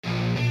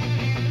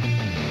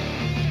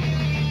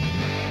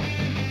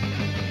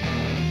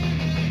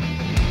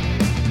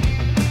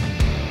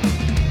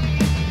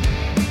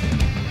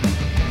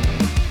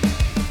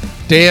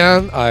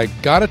Dan, I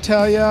gotta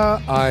tell you,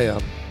 I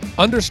am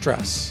under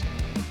stress.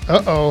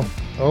 Uh-oh.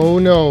 Oh,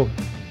 no.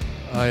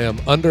 I am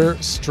under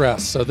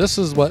stress. So this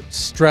is what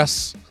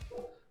stress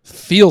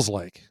feels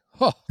like.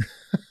 Huh.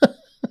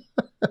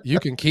 You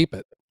can keep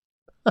it.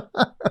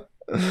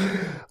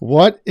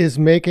 What is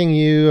making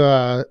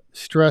you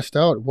stressed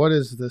out? What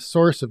is the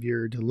source of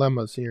your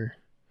dilemmas here?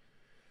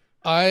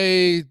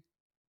 I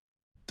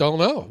don't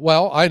know.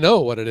 Well, I know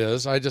what it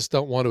is. I just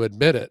don't want to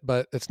admit it,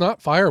 but it's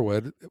not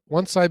firewood.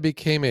 Once I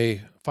became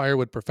a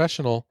firewood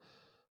professional,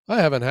 I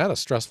haven't had a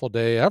stressful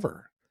day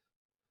ever.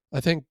 I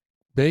think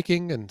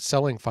baking and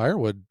selling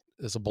firewood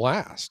is a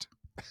blast.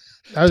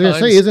 I was going to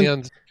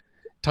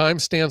Time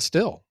say, stands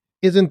still.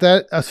 isn't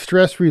that a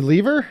stress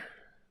reliever?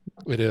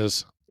 It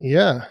is.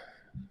 Yeah.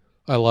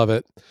 I love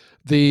it.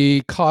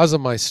 The cause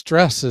of my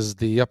stress is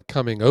the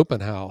upcoming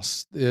open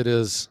house. It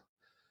is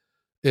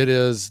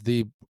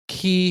the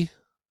key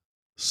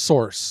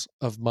source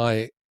of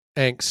my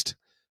angst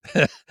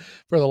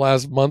for the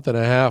last month and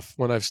a half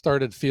when I've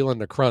started feeling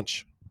the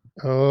crunch.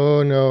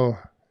 Oh, no.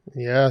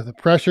 Yeah, the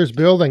pressure's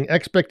building.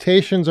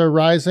 Expectations are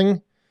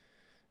rising.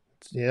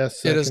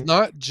 Yes. It is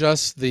not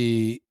just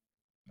the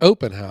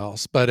open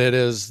house, but it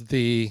is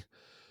the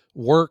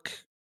work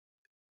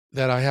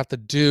that I have to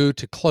do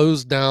to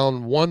close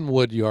down one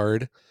wood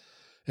yard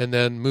and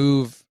then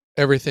move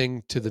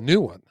everything to the new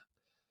one.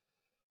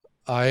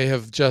 I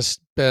have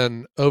just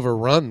been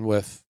overrun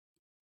with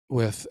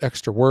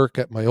extra work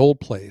at my old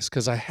place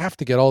because I have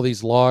to get all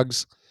these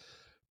logs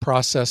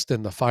processed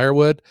into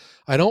firewood.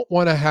 I don't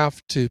want to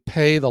have to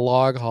pay the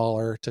log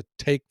hauler to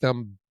take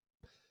them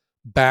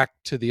back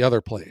to the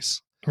other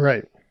place.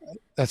 Right.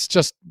 That's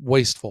just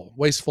wasteful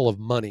of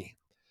money.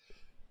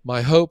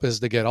 My hope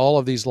is to get all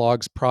of these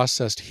logs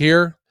processed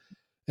here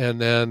and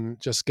then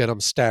just get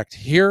them stacked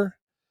here,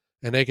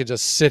 and they can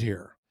just sit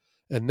here.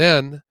 And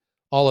then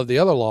all of the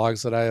other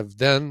logs that I have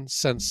then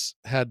since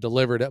had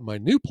delivered at my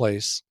new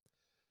place,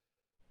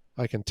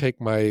 I can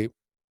take my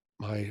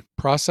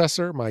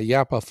processor, my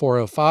Yappa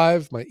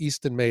 405, my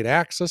Easton made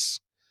Axis,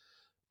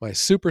 my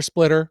super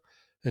splitter,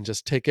 and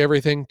just take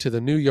everything to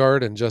the new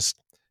yard and just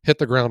hit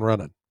the ground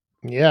running.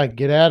 Yeah,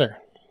 get at her.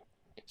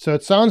 So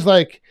it sounds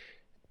like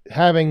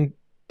having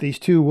these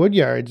two wood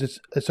yards,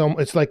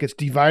 it's like it's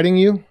dividing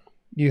you.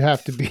 You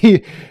have to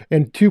be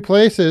in two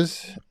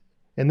places,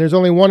 and there's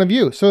only one of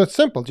you. So it's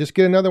simple. Just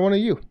get another one of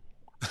you.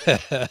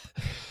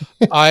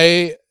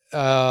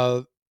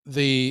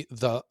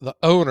 The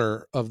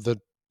owner of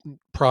the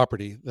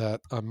property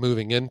that I'm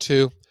moving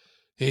into,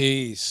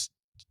 he's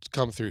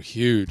come through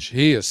huge.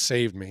 He has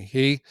saved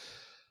me.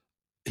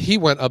 He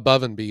went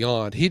above and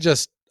beyond.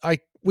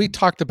 We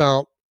talked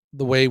about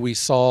the way we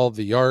saw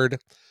the yard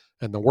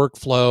and the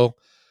workflow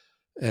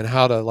and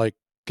how to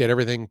get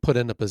everything put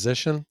into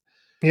position.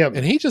 Yeah.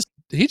 And he just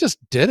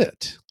did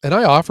it. And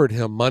I offered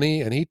him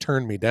money and he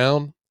turned me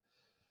down.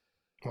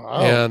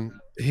 Wow. And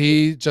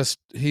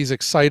he's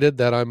excited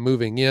that I'm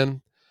moving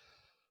in.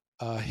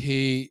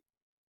 He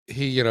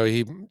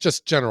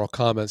just general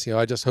comments,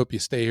 I just hope you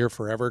stay here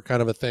forever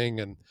kind of a thing.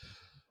 And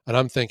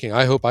I'm thinking,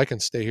 I hope I can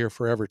stay here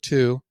forever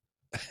too.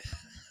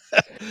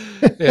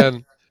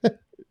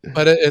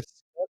 But it's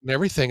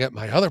everything at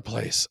my other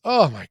place.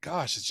 Oh my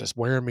gosh, it's just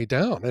wearing me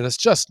down, and it's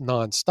just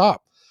nonstop.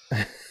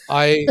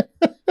 I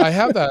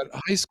have that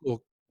high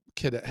school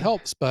kid that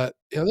helps, but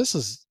this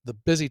is the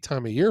busy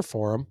time of year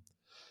for him.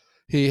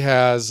 He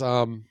has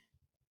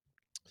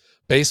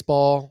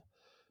baseball.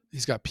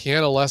 He's got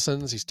piano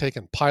lessons. He's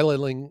taken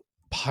piloting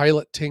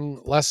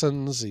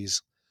lessons.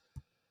 He's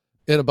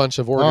in a bunch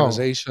of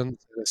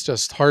organizations. Oh. It's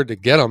just hard to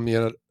get him,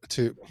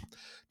 to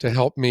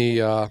help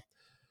me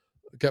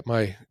get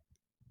my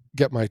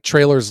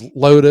trailers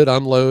loaded,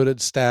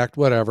 unloaded, stacked,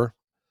 whatever.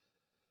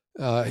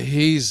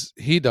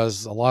 He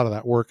does a lot of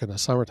that work in the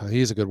summertime.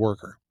 He's a good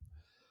worker,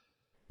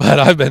 but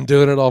I've been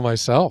doing it all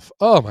myself.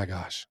 Oh my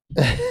gosh.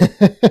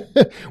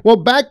 Well,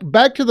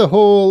 back to the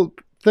whole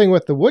thing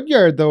with the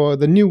woodyard, though,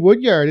 the new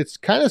woodyard, it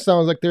kind of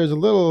sounds like there's a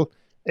little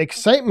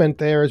excitement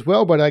there as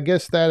well, but I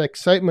guess that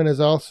excitement is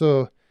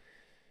also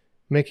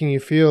making you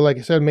feel, like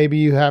I said, maybe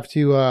you have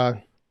to,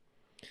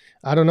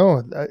 I don't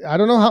know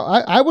how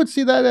I would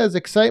see that as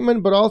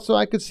excitement, but also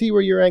I could see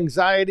where your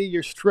anxiety,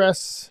 your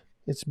stress,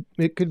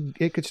 it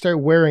could start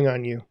wearing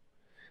on you.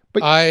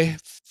 But I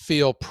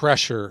feel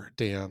pressure,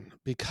 Dan,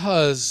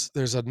 because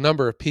there's a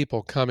number of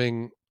people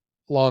coming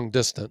long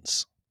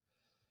distance.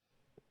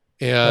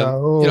 And,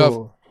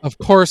 of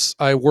course,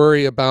 I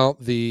worry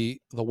about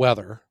the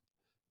weather,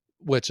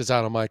 which is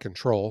out of my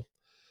control,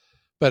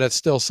 but it's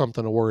still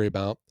something to worry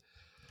about.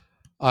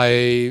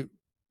 I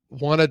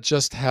want to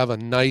just have a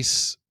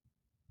nice,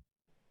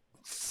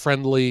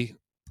 friendly,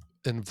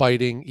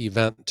 inviting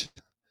event.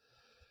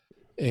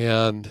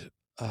 And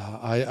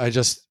I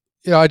just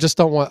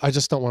don't want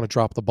to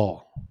drop the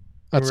ball.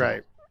 That's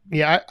right. All.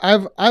 Yeah,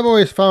 I've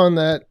always found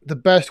that the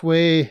best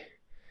way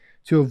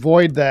to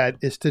avoid that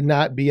is to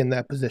not be in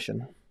that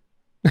position.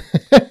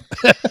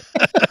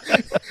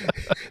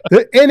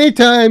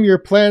 Anytime you're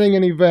planning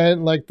an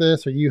event like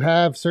this, or you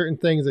have certain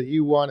things that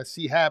you want to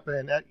see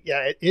happen,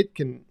 it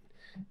can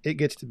it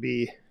gets to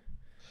be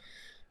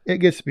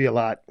a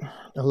lot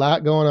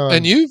going And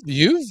on.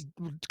 you've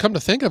come to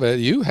think of it,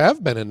 you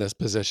have been in this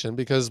position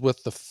because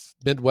with the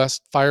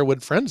Midwest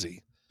firewood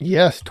frenzy,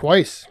 Yes,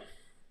 twice.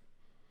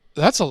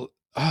 that's a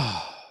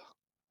ah.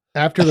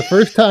 After the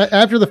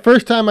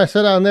first time I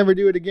said I'll never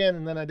do it again,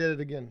 and then I did it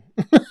again.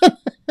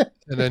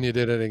 And then you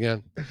did it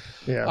again.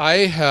 Yeah.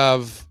 I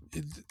have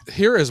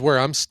here is where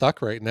I'm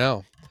stuck right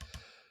now.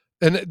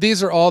 And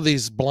these are all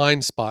these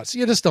blind spots.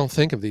 You just don't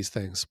think of these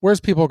things. Where's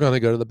people going to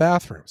go to the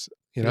bathrooms?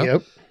 You know,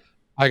 Yep.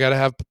 I gotta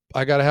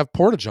have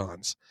porta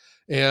johns,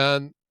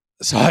 and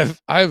so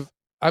I've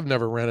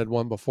never rented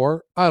one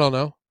before. I don't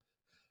know,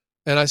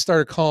 and I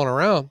started calling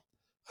around.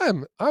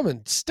 I'm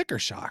in sticker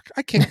shock.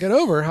 I can't get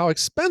over how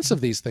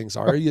expensive these things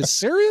are. Are you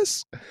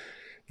serious?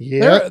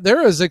 Yep.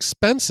 They're as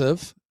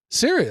expensive,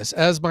 serious,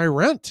 as my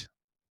rent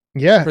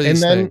Yeah, for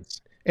these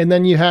things. and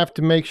then you have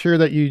to make sure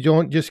that you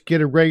don't just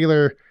get a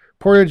regular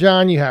porta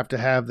john. You have to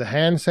have the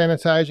hand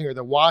sanitizing or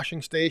the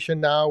washing station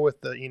now with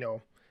the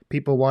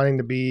people wanting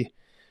to be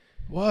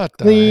What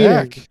the clean.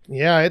 And heck?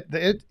 yeah,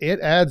 it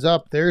adds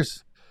up.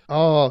 There's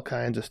all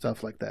kinds of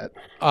stuff like that.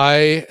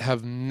 I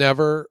have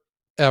never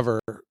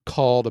ever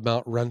called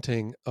about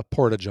renting a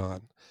porta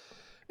john.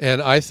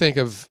 And I think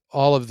of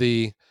all of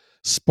the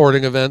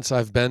sporting events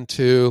I've been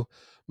to.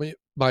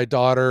 My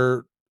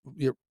daughter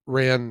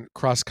ran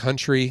cross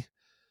country,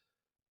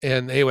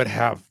 and they would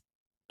have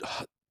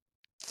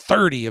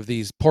 30 of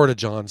these porta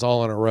johns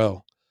all in a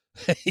row.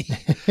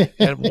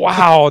 And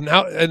wow,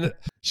 now and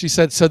she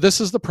said, "So this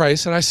is the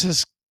price." And I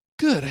says,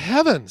 "Good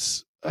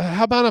heavens!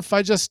 How about if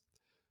I just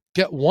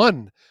get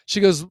one?" She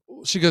goes,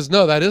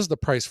 "No, that is the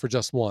price for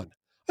just one."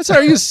 I said,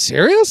 "Are you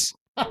serious?"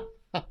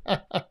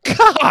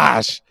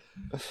 Gosh.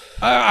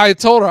 I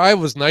told her I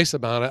was nice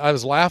about it. I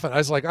was laughing. I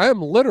was like, I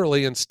am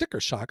literally in sticker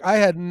shock. I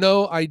had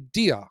no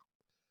idea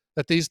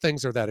that these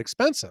things are that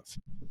expensive.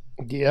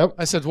 Yep.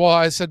 I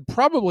said,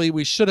 probably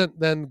we shouldn't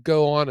then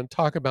go on and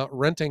talk about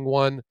renting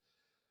one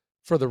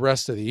for the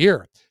rest of the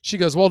year. She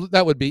goes, well,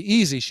 that would be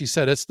easy. She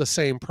said, it's the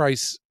same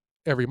price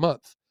every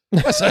month.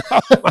 I said,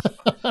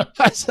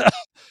 I said,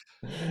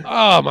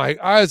 oh my,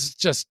 I was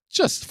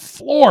just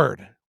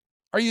floored.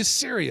 Are you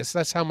serious?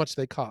 That's how much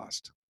they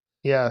cost.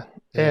 Yeah.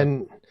 Yeah.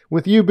 And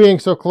with you being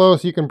so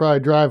close, you can probably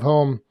drive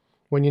home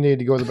when you need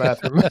to go to the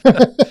bathroom.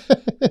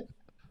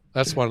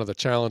 That's one of the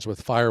challenge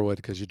with firewood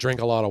because you drink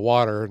a lot of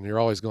water and you're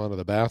always going to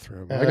the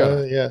bathroom.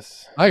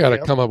 Yes. I gotta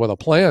Yep. come up with a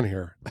plan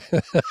here.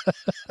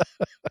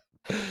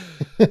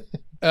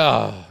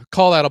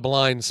 Call that a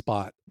blind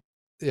spot.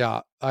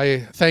 Yeah,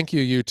 I thank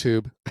you,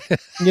 YouTube.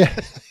 Yeah.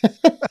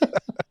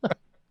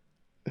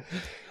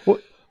 Well,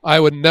 I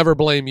would never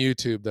blame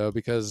YouTube though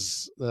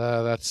because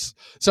that's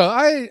so.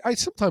 I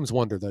sometimes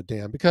wonder though,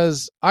 Dan,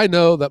 because I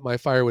know that my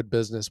firewood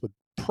business would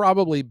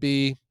probably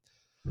be.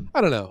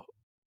 I don't know.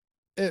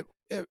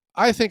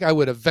 I think I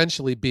would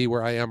eventually be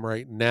where I am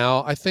right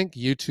now. I think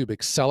YouTube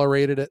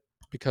accelerated it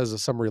because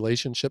of some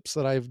relationships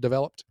that I've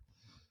developed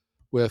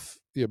with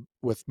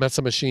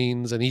Metza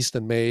Machines and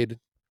Easton Made,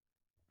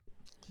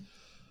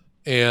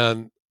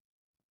 and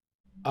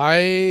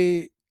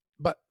I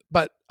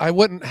but I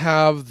wouldn't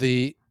have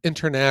the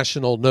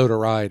international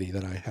notoriety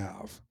that I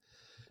have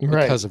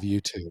right. because of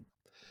YouTube.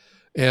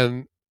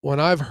 And when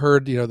I've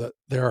heard, that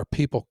there are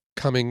people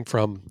coming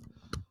from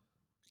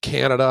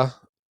Canada,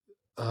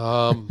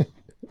 um,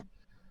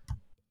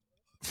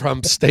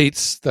 from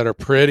states that are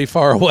pretty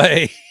far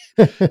away,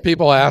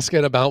 people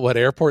asking about what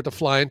airport to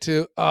fly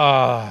into.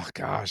 Oh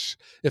gosh,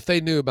 if they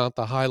knew about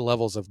the high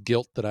levels of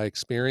guilt that I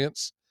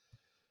experience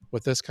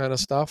with this kind of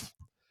stuff.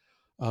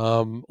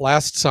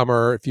 Last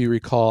summer, if you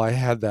recall, I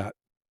had that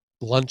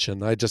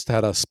luncheon. I just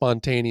had a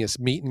spontaneous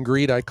meet and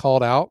greet. I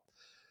called out,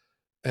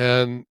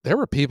 and there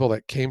were people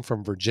that came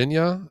from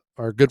Virginia.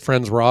 Our good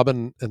friends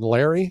Robin and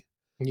Larry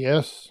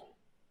Yes.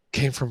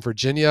 came from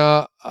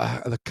Virginia.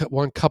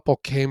 One couple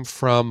came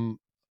from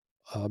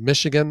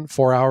Michigan,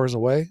 4 hours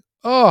away.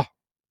 Oh,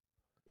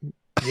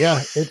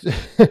 Yeah. It's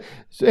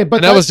and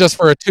but that was that's just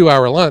for a 2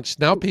 hour lunch.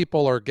 Now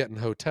people are getting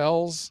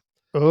hotels.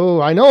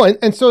 oh, I know.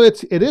 And so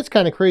it is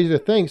kind of crazy to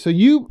think. So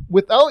you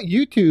without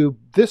YouTube,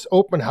 this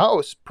open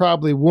house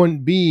probably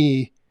wouldn't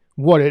be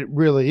what it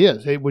really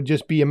is. It would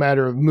just be a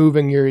matter of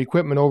moving your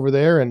equipment over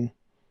there and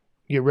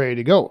you're ready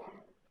to go.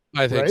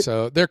 I think Right?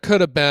 so. There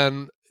could have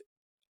been.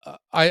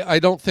 I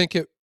don't think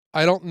it.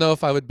 I don't know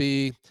if I would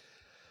be.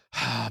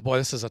 Boy,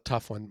 this is a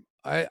tough one.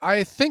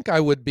 I think I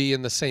would be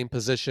in the same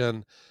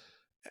position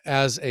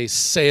as a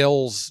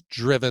sales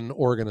driven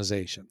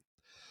organization.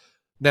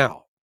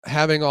 Now,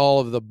 having all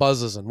of the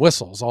buzzes and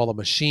whistles, all the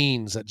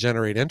machines that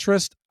generate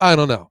interest, I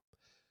don't know.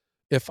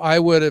 If I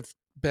would have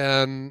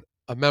been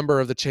a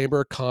member of the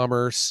Chamber of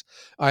Commerce,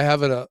 I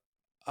have a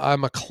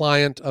I'm a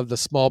client of the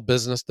Small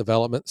Business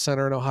Development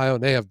Center in Ohio,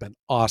 and they have been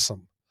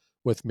awesome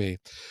with me.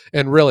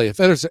 And really, if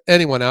there's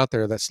anyone out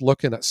there that's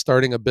looking at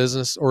starting a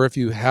business, or if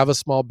you have a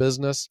small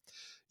business,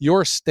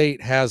 your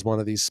state has one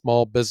of these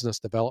small business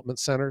development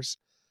centers,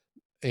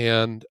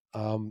 and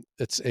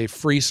it's a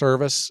free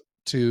service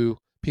to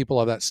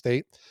people of that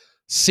state.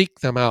 seek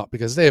them out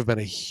because they have been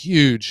a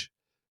huge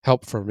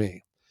help for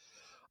me.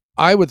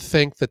 I would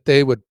think that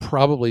they would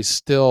probably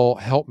still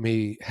help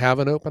me have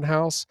an open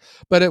house,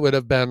 but it would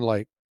have been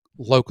like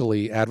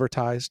locally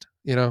advertised,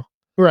 you know?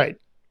 Right.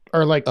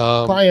 Or like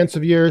Um, clients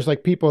of yours,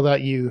 like people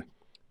that you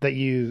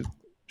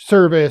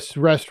service,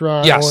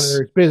 restaurant yes,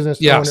 owners, business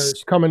yes.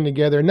 owners coming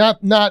together.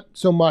 Not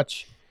so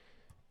much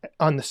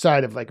on the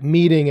side of like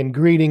meeting and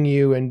greeting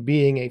you and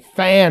being a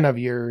fan of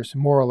yours,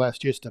 more or less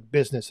just a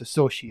business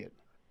associate.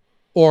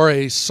 Or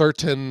a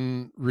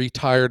certain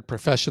retired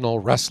professional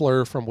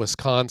wrestler from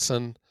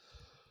Wisconsin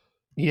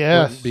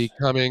wouldn't be Yes.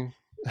 coming.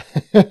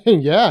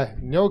 Yeah,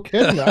 no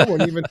kidding. I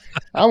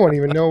won't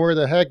even know where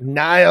the heck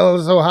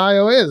Niles,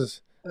 Ohio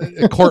is.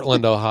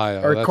 Cortland,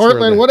 Ohio. Or That's where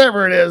Cortland,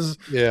 whatever it is.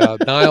 yeah,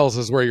 Niles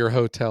is where your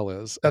hotel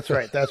is. That's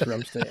right. That's where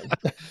I'm staying.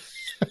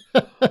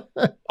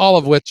 All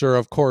of which are,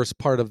 of course,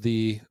 part of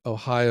the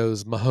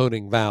Ohio's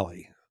Mahoning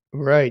Valley,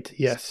 Right.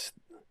 Yes.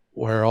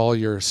 where all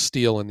your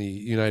steel in the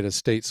United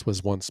States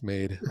was once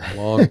made a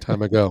long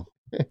time ago.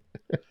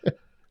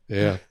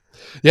 Yeah.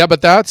 Yeah,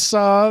 but that's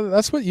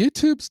what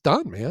YouTube's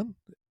done, man.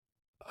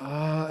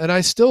 And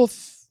I still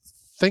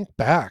think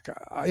back.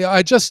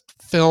 I just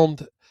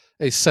filmed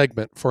a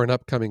segment for an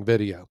upcoming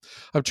video.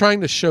 I'm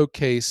trying to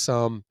showcase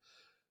some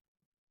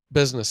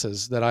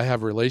businesses that I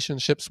have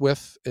relationships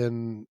with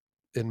in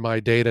my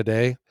day to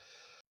day.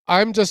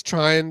 I'm just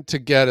trying to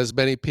get as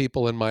many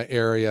people in my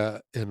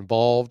area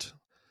involved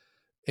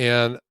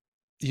and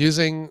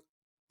using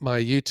my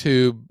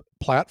YouTube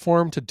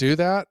platform to do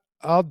that.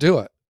 I'll do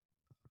it.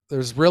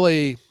 There's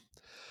really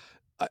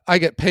I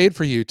get paid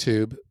for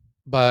YouTube,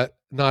 but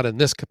not in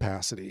this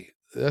capacity.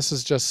 This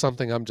is just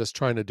something I'm just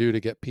trying to do to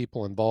get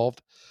people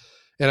involved.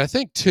 And I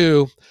think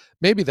too,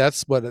 maybe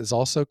that's what is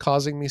also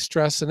causing me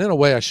stress. And in a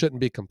way, I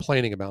shouldn't be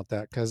complaining about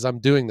that because I'm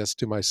doing this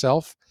to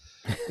myself,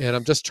 and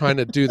I'm just trying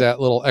to do that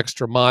little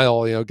extra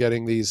mile.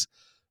 Getting these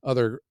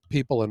other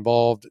people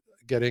involved,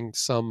 getting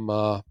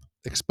some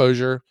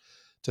exposure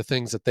to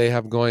things that they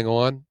have going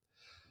on.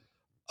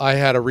 I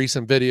had a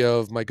recent video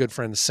of my good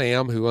friend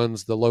Sam, who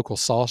owns the local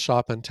saw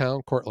shop in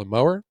town, Cortland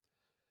Mower,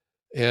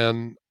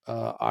 and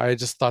I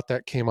just thought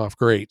that came off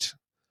great.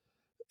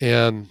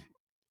 And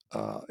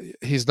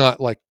he's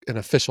not like an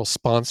official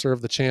sponsor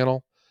of the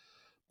channel,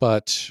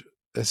 but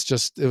it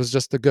was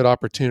just a good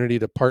opportunity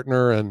to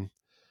partner. And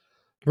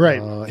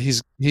Right.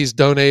 he's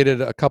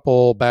donated a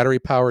couple battery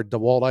powered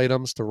DeWalt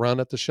items to run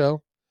at the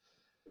show,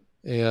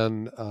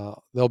 and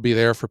they'll be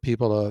there for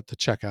people to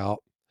check out.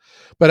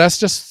 But that's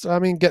just, I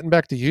mean, getting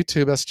back to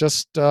YouTube, that's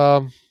just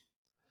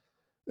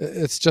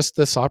it's just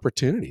this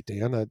opportunity,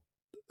 Dan.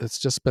 It's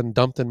just been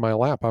dumped in my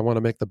lap. I want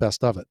to make the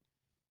best of it.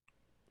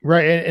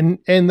 Right.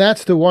 And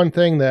that's the one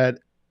thing that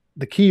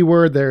the key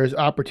word there is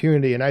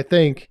opportunity. And I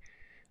think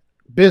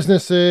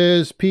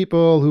businesses,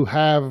 people who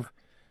have,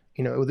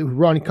 who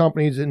run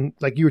companies, and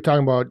like you were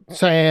talking about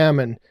Sam,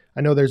 and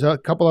I know there's a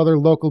couple other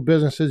local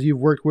businesses you've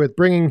worked with,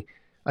 bringing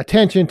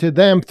attention to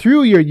them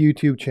through your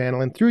YouTube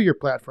channel and through your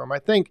platform. I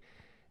think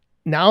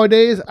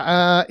nowadays,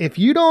 if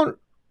you don't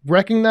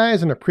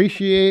recognize and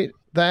appreciate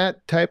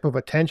that type of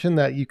attention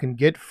that you can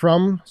get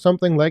from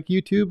something like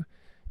YouTube,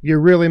 you're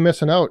really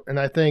missing out. And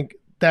I think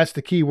that's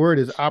the key word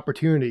is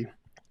opportunity.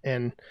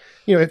 And,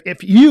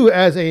 if you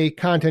as a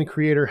content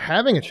creator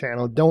having a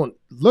channel don't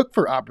look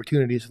for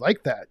opportunities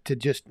like that to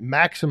just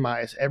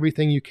maximize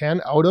everything you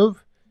can out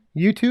of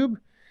YouTube,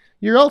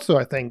 you're also,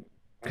 I think,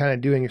 kind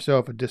of doing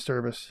yourself a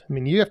disservice. I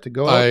mean, you have to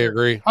go I out there and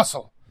agree.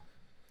 hustle.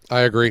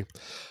 I agree.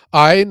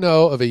 I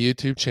know of a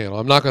YouTube channel.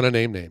 I'm not going to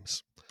name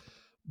names,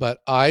 but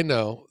I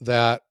know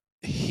that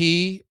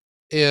he,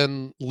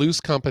 in loose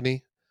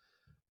company,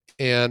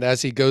 and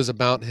as he goes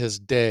about his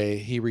day,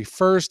 he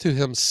refers to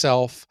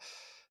himself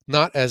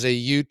not as a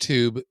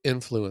YouTube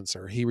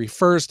influencer. He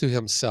refers to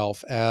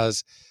himself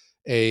as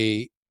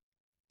a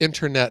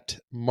internet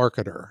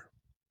marketer,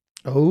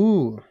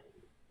 Oh,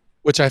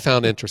 which I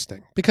found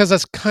interesting because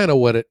that's kind of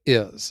what it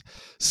is.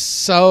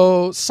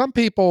 So some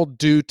people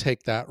do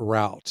take that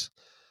route.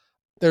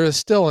 There is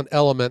still an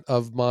element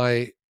of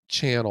my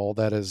channel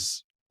that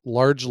is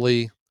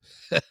largely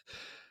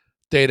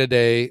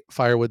day-to-day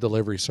firewood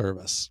delivery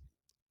service,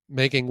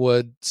 making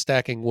wood,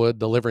 stacking wood,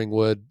 delivering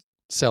wood,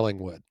 selling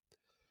wood.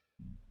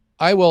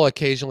 I will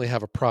occasionally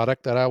have a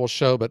product that I will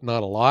show, but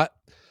not a lot.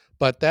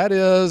 But that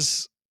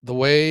is the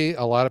way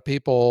a lot of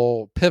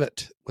people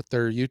pivot with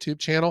their YouTube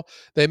channel.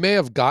 They may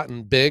have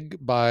gotten big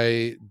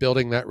by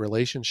building that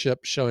relationship,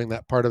 showing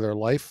that part of their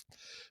life,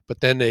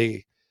 but then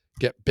they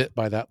get bit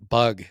by that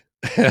bug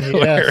where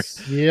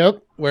yes.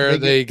 Yep. where They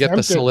they get get the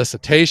tempted.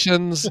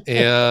 solicitations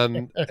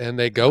and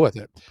they go with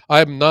it.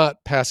 I'm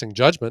not passing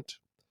judgment.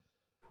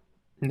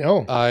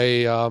 No.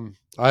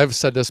 I've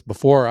said this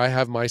before. I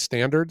have my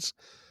standards,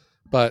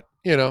 but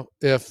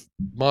if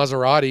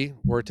Maserati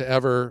were to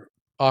ever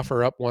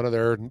offer up one of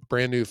their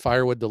brand new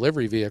firewood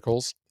delivery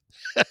vehicles,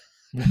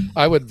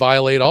 I would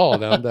violate all of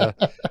them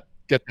to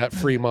get that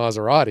free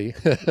Maserati.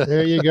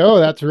 There you go.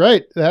 That's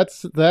right.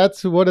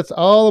 That's what it's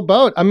all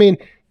about. I mean,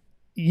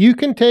 you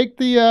can take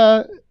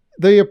the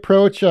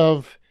approach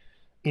of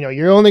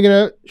you're only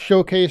going to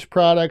showcase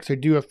products or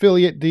do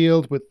affiliate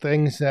deals with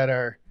things that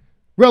are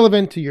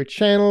relevant to your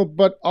channel.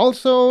 But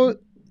also,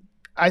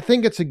 I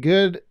think it's a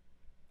good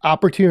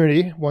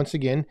opportunity, once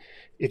again,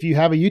 if you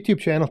have a YouTube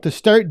channel, to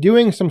start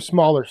doing some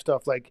smaller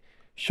stuff like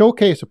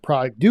showcase a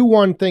product, do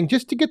one thing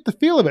just to get the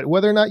feel of it,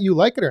 whether or not you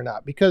like it or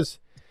not. Because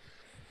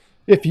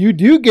if you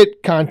do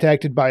get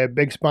contacted by a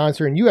big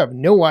sponsor and you have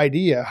no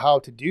idea how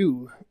to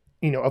do,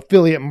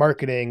 affiliate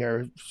marketing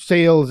or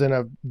sales in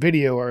a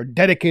video or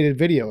dedicated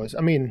videos,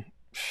 I mean,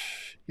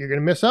 you're going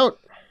to miss out.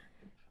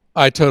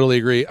 I totally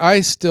agree.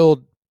 I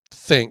still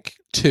think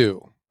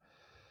too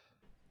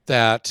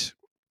that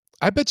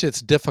I bet you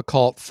it's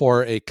difficult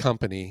for a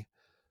company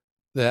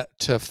that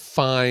to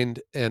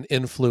find an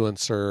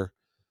influencer,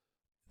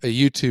 a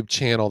YouTube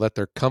channel that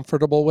they're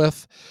comfortable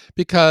with,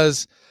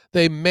 because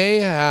they may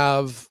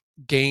have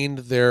gained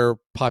their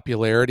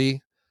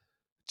popularity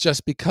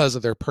just because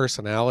of their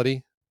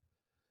personality,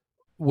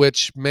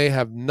 which may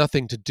have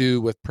nothing to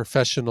do with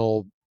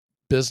professional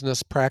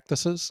business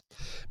practices.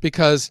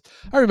 Because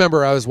I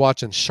remember I was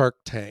watching Shark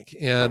Tank,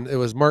 and it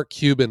was Mark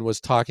Cuban was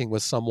talking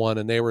with someone,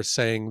 and they were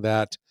saying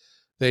that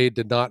they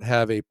did not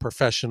have a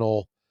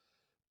professional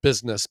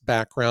business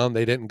background.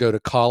 They didn't go to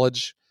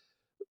college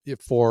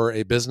for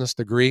a business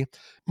degree.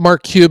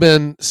 Mark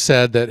Cuban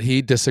said that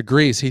he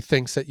disagrees. He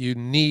thinks that you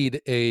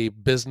need a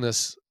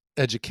business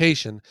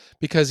education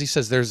because he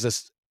says there's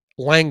this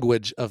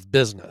language of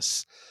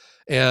business.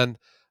 And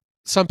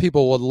some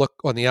people would look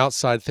on the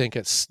outside, think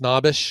it's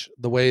snobbish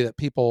the way that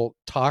people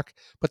talk,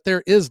 but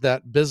there is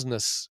that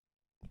business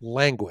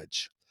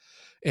language.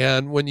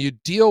 And when you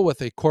deal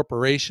with a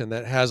corporation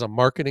that has a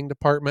marketing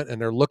department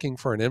and they're looking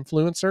for an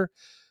influencer,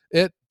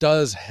 it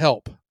does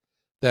help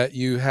that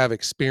you have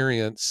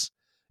experience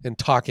in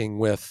talking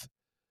with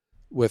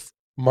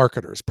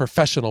marketers,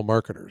 professional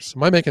marketers.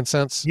 Am I making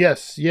sense?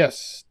 Yes,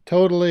 yes,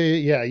 totally.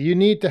 Yeah, you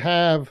need to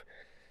have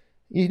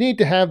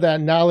that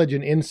knowledge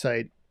and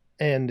insight.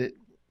 And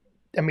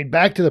I mean,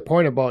 back to the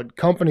point about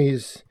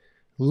companies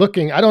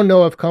looking. I don't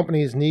know if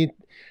companies need.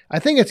 I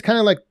think it's kind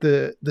of like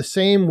the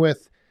same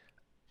with.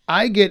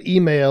 I get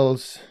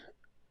emails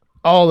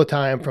all the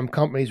time from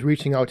companies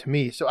reaching out to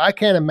me, so I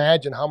can't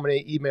imagine how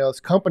many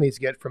emails companies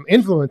get from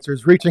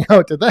influencers reaching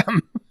out to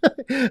them.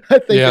 I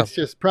think Yeah, it's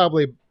just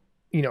probably,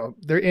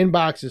 their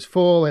inbox is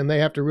full, and they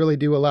have to really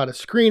do a lot of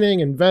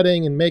screening and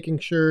vetting and making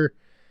sure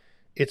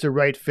it's a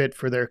right fit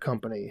for their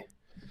company.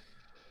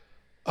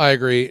 I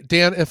agree.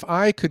 Dan, if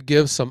I could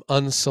give some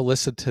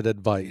unsolicited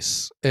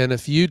advice, and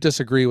if you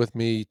disagree with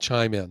me,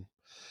 chime in.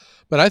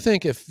 But I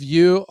think if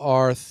you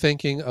are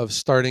thinking of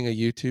starting a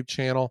YouTube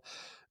channel,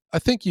 I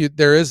think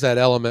there is that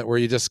element where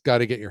you just got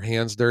to get your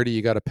hands dirty,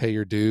 you got to pay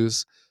your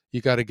dues, you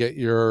got to get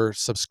your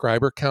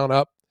subscriber count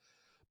up.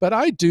 But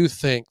I do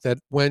think that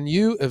when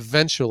you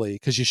eventually,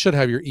 because you should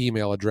have your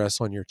email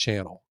address on your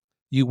channel,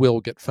 you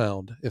will get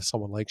found if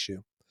someone likes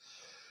you.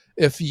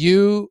 If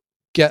you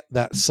get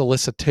that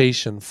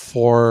solicitation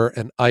for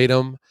an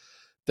item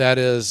that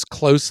is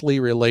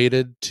closely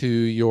related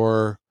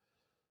to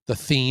the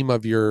theme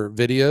of your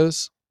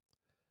videos,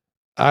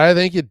 I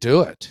think you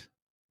do it.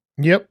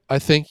 Yep. I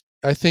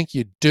think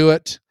you do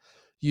it.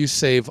 You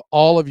save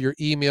all of your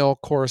email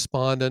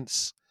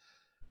correspondence,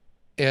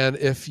 and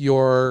if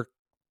your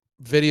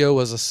video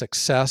was a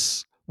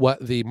success,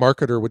 what the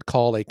marketer would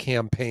call a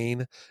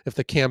campaign, if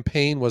the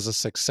campaign was a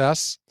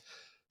success,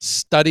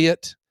 study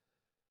it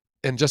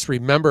and just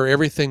remember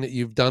everything that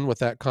you've done with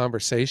that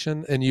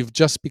conversation, and you've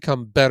just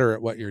become better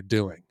at what you're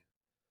doing.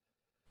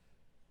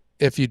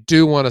 If you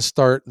do want to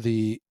start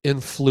the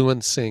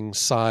influencing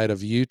side of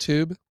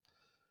YouTube,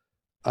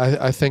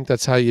 I think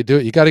that's how you do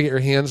it. You got to get your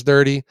hands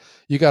dirty.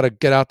 You got to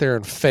get out there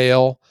and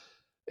fail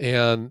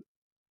and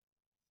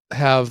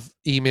have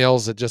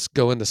emails that just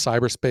go into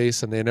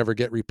cyberspace and they never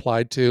get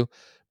replied to,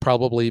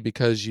 probably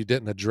because you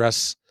didn't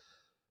address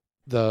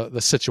the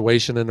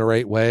situation in the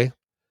right way,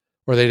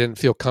 or they didn't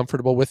feel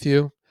comfortable with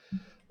you.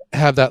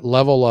 Have that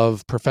level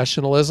of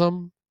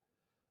professionalism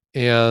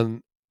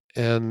and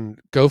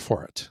go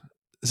for it.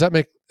 Does that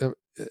make am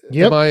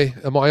Yep.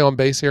 I on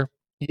base here?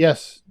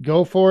 Yes.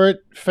 Go for it.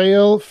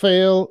 Fail,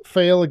 fail,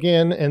 fail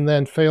again, and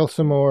then fail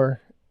some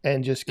more,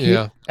 and just keep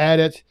Yeah. at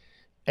it.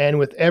 And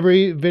with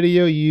every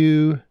video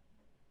you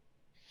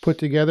put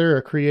together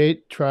or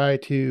create, try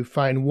to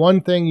find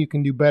one thing you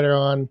can do better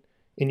on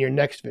in your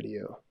next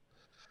video.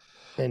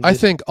 And I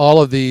just, think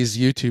all of these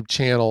YouTube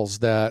channels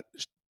that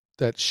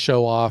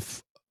show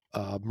off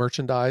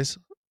merchandise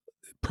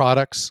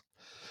products,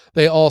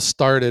 they all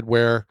started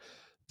where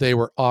they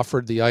were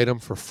offered the item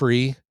for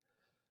free,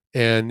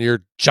 and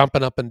you're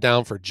jumping up and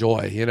down for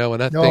joy, when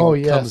that oh,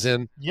 thing comes yes.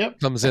 in Yep.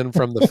 comes in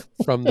from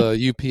the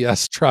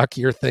UPS truck,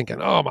 you're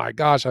thinking, "Oh my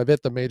gosh, I've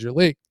hit the major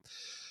league."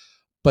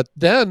 But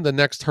then the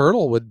next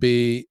hurdle would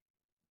be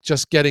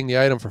just getting the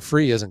item for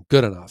free isn't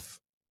good enough.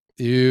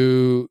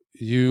 You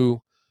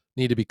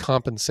need to be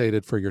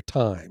compensated for your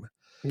time.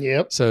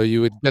 Yep. So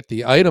you would get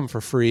the item for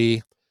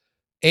free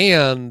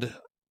and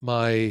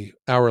my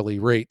hourly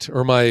rate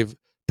or my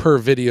per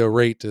video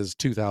rate is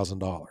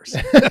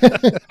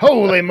 $2,000.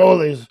 Holy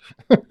moly's.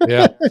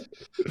 Yeah.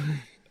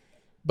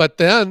 But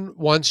then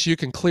once you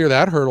can clear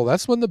that hurdle,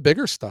 that's when the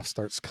bigger stuff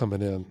starts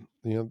coming in.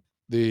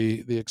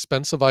 The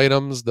expensive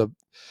items,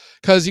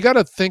 because you got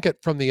to think it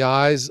from the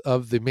eyes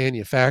of the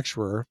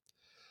manufacturer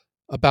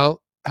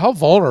about how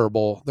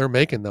vulnerable they're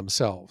making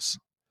themselves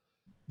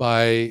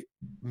by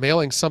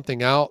mailing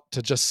something out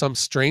to just some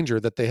stranger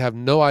that they have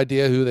no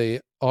idea who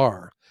they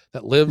are,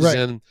 that lives Right.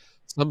 in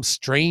some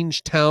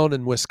strange town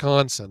in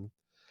Wisconsin,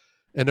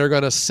 and they're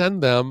going to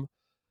send them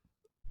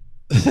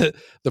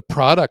the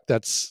product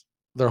that's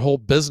their whole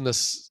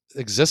business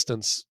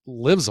existence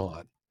lives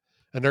on,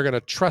 and they're going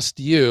to trust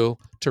you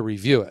to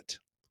review it.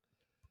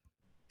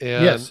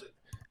 And Yes.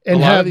 a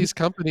And lot of have these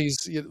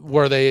companies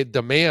where they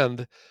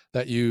demand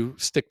that you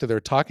stick to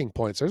their talking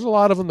points, there's a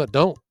lot of them that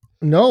don't,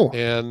 no.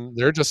 and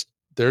they're just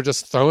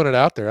throwing it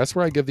out there. That's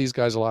where I give these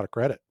guys a lot of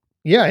credit.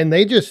 Yeah, and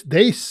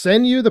they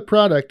send you the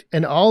product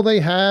and all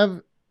they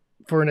have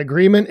for an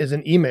agreement is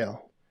an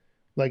email.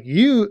 Like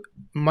you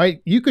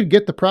could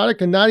get the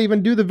product and not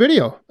even do the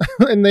video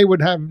and they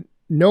would have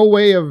no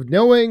way of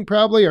knowing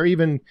probably or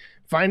even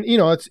find,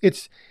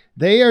 it's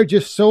they are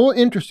just so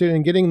interested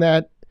in getting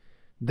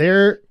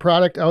their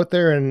product out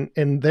there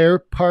and they're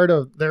part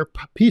of their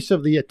piece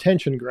of the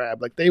attention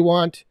grab. Like they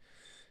want,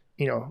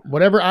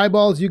 whatever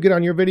eyeballs you get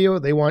on your video,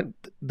 they want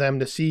them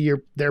to see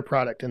their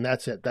product and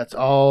that's it. That's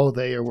all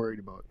they are worried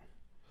about.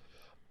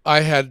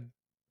 I had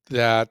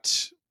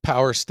that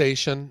power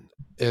station,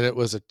 and it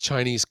was a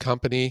Chinese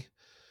company,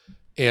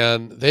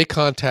 and they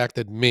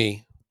contacted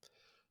me.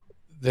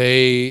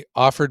 They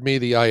offered me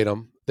the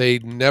item. They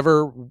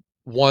never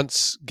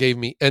once gave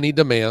me any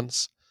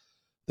demands.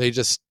 They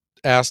just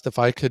asked if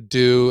I could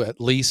do at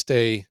least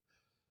I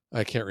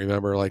can't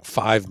remember, like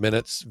 5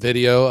 minutes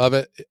video of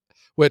it,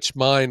 which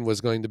mine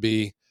was going to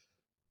be,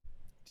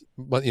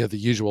 the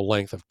usual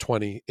length of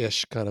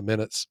 20-ish kind of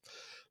minutes.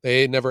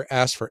 They never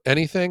asked for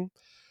anything.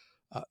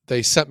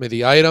 They sent me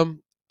the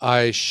item.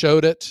 I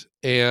showed it,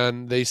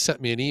 and they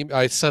sent me an email.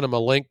 I sent them a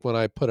link when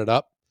I put it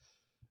up,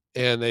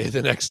 and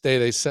the next day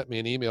they sent me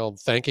an email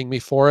thanking me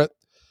for it,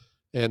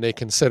 and they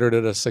considered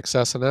it a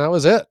success, and that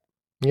was it.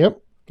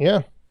 Yep.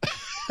 Yeah.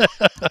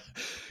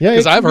 Yeah,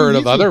 Because it I've can be heard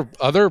of easy.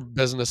 other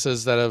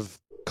businesses that have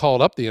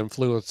called up the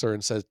influencer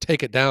and said,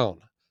 "Take it down."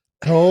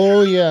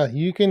 Oh yeah,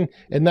 you can,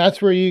 and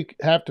that's where you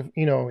have to,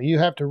 you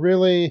have to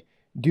really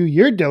do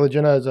your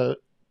diligence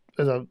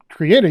as a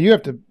creator. You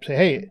have to say,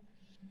 hey,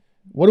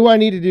 what do I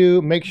need to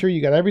do? Make sure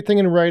you got everything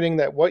in writing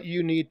that what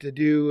you need to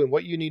do and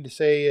what you need to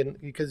say, and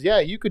because yeah,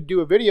 you could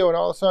do a video and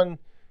all of a sudden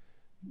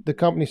the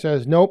company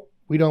says, nope,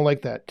 we don't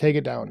like that, take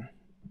it down.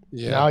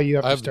 Yeah, Now you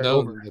have to start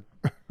over.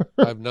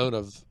 I've known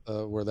of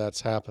where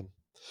that's happened.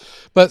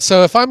 But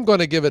so if I'm going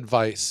to give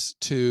advice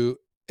to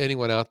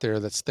anyone out there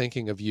that's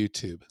thinking of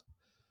YouTube,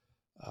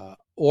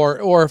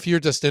 or if you're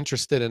just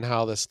interested in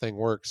how this thing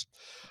works,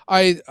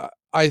 I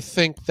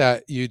think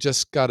that you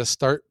just got to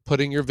start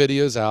putting your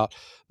videos out.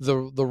 The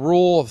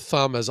rule of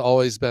thumb has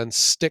always been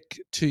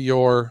stick to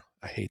your,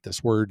 I hate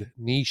this word,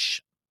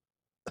 niche.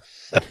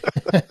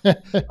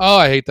 Oh,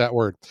 I hate that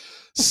word.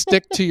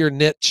 Stick to your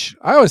niche.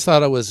 I always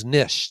thought it was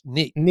Niche.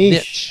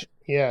 niche.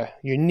 Yeah,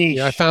 your Yeah, niche.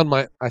 I found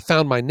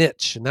my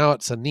niche, and now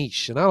it's a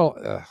niche, and I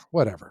don't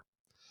whatever.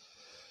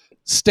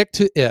 Stick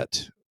to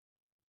it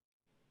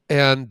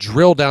and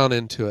drill down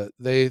into it.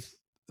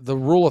 The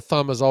rule of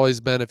thumb has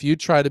always been if you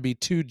try to be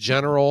too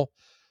general,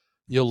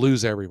 you'll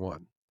lose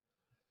everyone.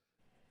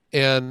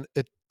 And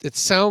it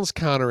sounds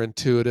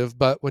counterintuitive,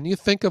 but when you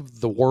think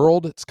of the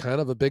world, it's kind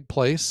of a big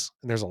place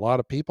and there's a lot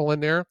of people in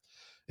there,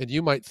 and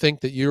you might think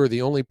that you are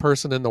the only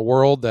person in the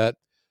world that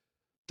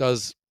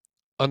does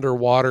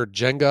underwater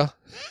Jenga.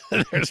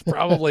 There's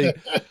probably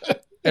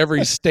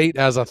every state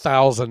has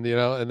 1,000,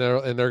 and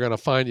they're going to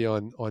find you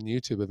on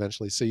YouTube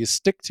eventually. So you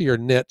stick to your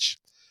niche,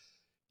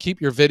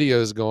 keep your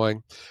videos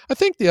going. I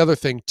think the other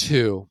thing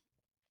too,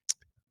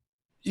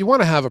 you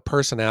want to have a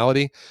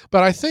personality,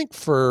 but I think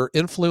for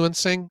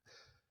influencing,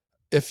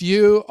 if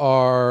you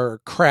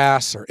are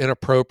crass or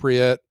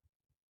inappropriate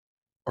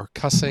or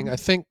cussing, I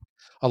think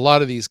a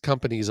lot of these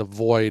companies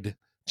avoid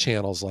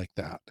channels like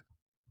that.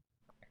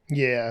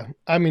 Yeah,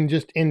 I mean,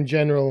 just in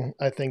general,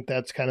 I think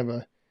that's kind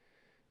of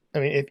I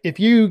mean, if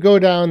you go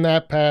down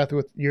that path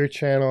with your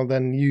channel,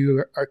 then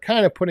you are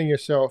kind of putting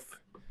yourself,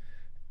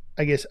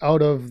 I guess,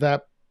 out of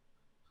that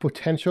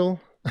potential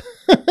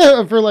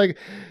for like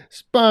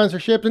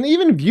sponsorship and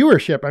even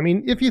viewership. I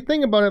mean, if you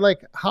think about it,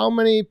 like how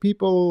many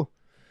people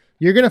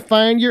you're going to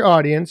find your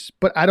audience,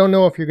 but I don't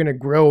know if you're going to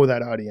grow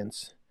that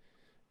audience.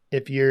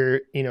 If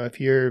you're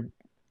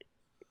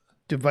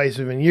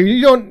divisive and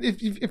you don't,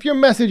 if your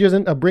message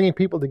isn't of bringing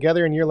people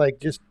together and you're like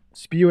just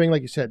spewing,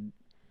 like you said,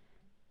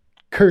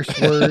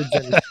 curse words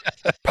and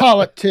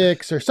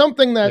politics or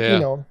something that,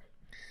 Yeah.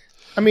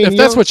 I mean, If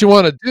that's what you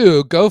want to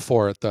do, go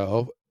for it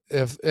though.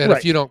 If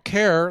right. you don't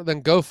care,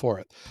 then go for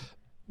it.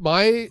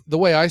 The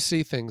way I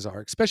see things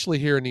are, especially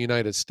here in the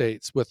United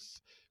States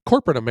with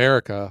corporate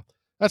America,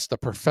 that's the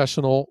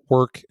professional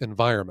work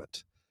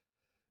environment.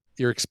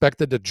 You're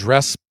expected to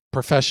dress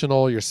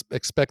professional. You're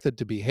expected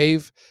to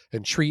behave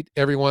and treat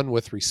everyone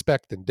with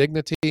respect and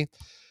dignity.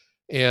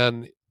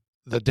 And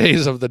the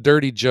days of the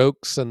dirty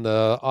jokes and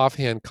the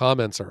offhand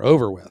comments are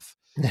over with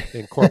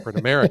in corporate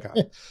America.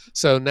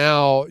 So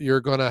now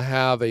you're going to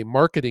have a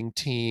marketing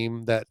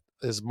team that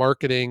is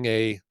marketing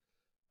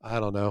I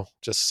don't know,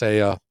 just say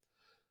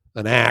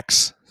an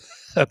axe.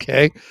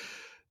 Okay.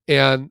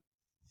 And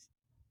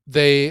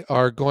they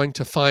are going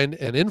to find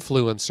an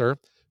influencer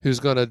who's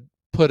going to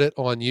put it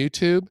on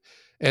YouTube.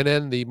 And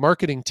then the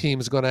marketing team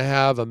is going to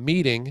have a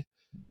meeting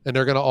and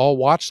they're going to all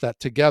watch that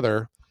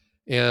together.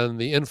 And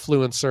the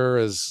influencer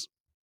is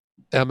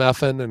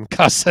MFing and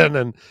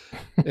cussing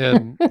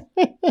and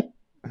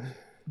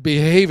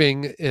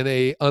behaving in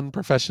a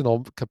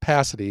unprofessional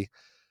capacity.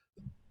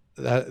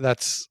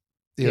 That's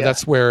Yeah.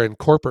 that's where in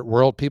corporate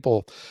world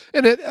people,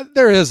 and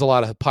there is a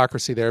lot of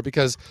hypocrisy there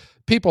because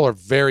people are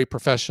very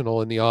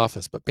professional in the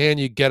office, but man,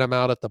 you get them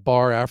out at the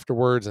bar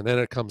afterwards and then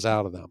it comes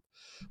out of them.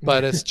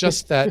 But it's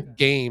just that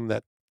game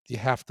that you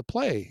have to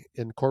play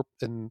in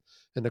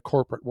the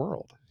corporate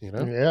world,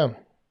 Yeah.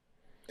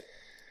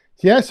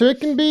 Yeah, so it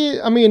can be,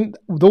 I mean,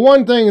 the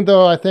one thing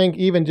though, I think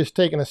even just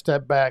taking a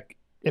step back,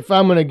 if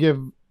I'm going to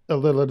give a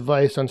little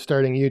advice on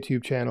starting a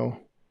YouTube channel,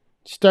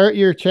 start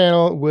your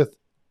channel with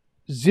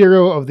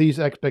zero of these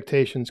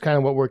expectations, kind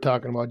of what we're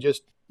talking about.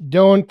 Just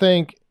don't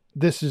think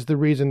this is the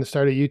reason to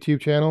start a YouTube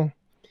channel.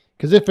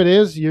 Because if it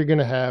is, you're going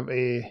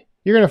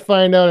to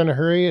find out in a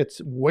hurry. It's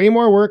way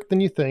more work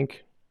than you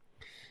think.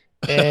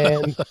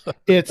 And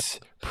it's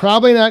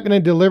probably not going to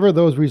deliver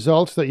those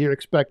results that you're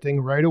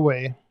expecting right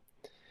away.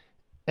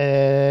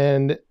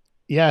 And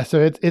yeah,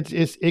 so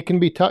it can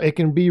be tough. It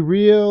can be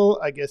real,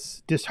 I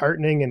guess,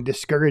 disheartening and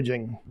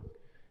discouraging.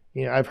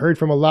 I've heard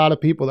from a lot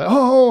of people that,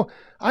 oh,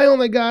 I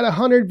only got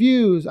 100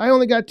 views. I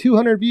only got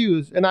 200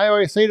 views. And I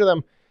always say to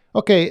them,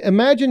 okay,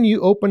 imagine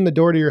you opened the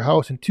door to your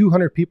house and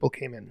 200 people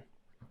came in.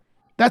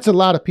 That's a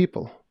lot of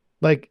people.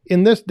 Like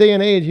in this day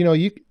and age,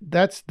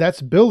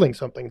 that's building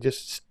something.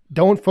 Just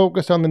don't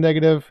focus on the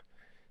negative.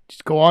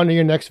 Just go on to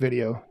your next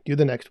video. Do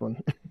the next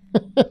one.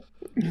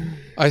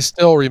 I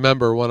still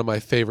remember one of my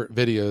favorite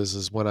videos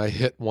is when I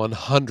hit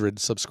 100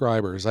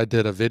 subscribers. I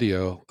did a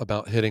video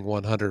about hitting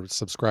 100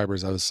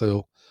 subscribers. I was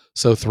so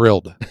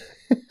thrilled.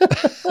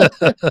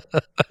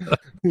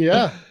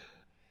 Yeah.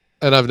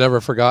 And I've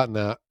never forgotten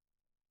that.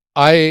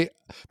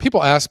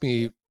 People ask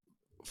me,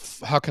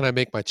 how can I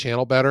make my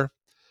channel better?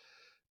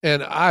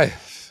 And I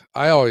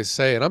always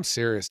say, and I'm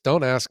serious,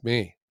 don't ask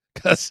me,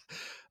 because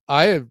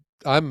my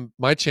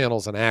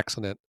channel's an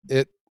accident.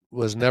 It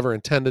was never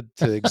intended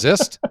to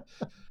exist.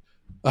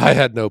 I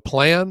had no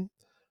plan.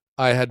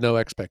 I had no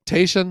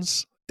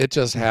expectations. It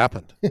just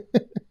happened.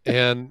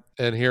 And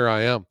here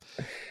I am.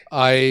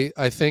 I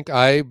think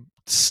I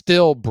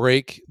still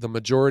break the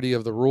majority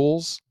of the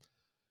rules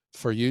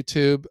for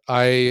YouTube.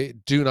 I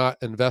do not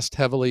invest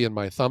heavily in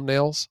my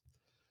thumbnails.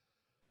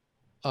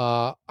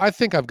 I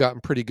think I've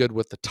gotten pretty good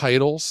with the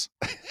titles.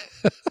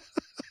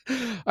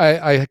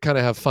 I kind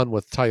of have fun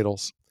with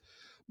titles.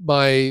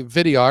 My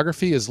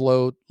videography is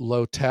low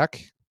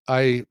tech.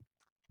 I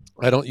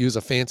don't use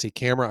a fancy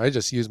camera. I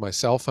just use my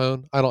cell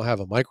phone. I don't have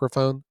a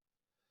microphone.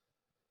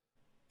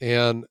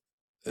 And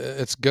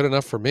it's good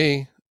enough for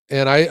me.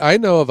 And I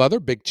know of other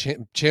big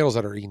channels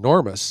that are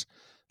enormous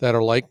that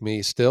are like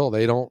me still.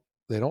 They don't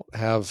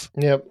have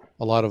Yep.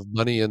 a lot of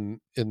money in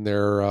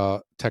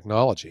their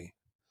technology.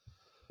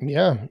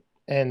 Yeah.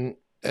 And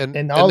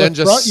all then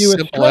that's brought just you is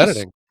simple stress.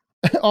 editing.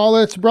 All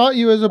that's brought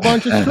you is a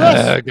bunch of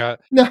stress.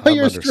 Now I'm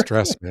you're under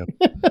stress, man.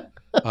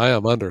 I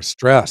am under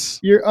stress.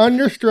 You're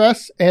under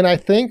stress, and I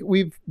think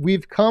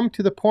we've come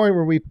to the point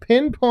where we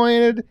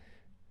pinpointed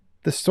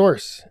the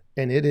source,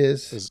 and it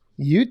is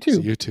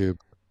YouTube. It's YouTube.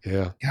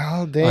 Yeah.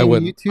 God damn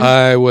YouTube.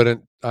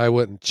 I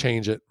wouldn't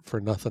change it for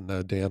nothing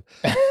though, Dan.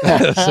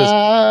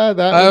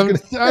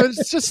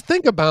 Just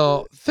think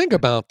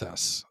about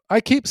this. I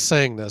keep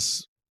saying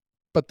this,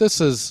 but this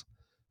is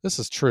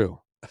true.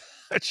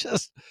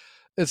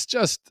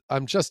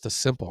 I'm just a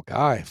simple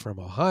guy from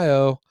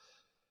Ohio,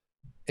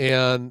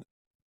 and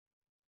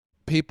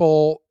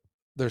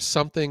there's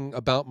something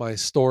about my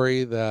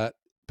story that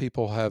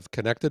people have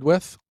connected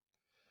with.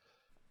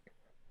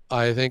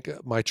 I think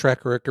my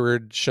track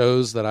record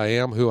shows that I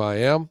am who I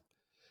am,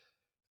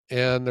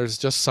 and there's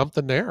just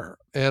something there.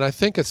 And I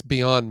think it's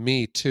beyond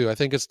me too. I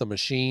think it's the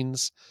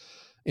machines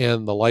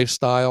and the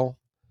lifestyle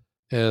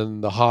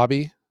and the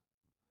hobby.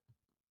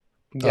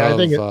 Yeah, I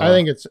think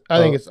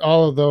it's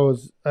all of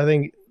those. I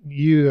think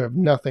you have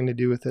nothing to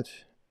do with it.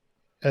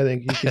 I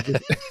think you could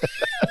just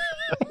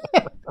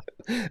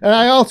And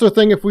I also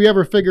think if we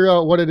ever figure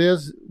out what it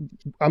is,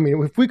 I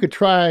mean, if we could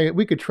try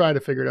to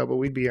figure it out, but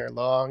we'd be here a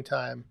long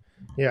time.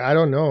 Yeah, I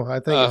don't know. I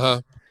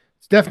think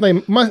it's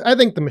definitely. I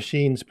think the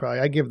machines probably.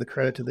 I give the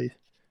credit to the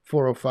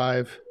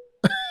 405.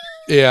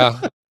 Yeah,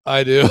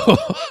 I do.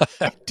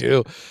 I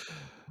do.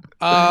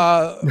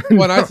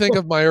 When I think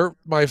of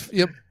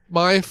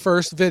my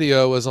first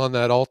video was on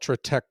that Ultra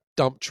Tech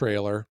dump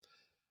trailer,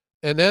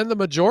 and then the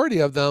majority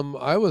of them,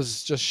 I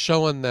was just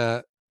showing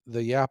that the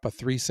Yappa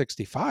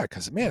 365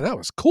 because man, that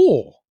was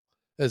cool.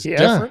 It's Yeah.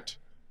 different,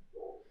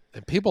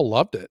 and people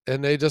loved it,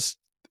 and they just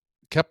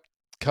kept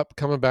kept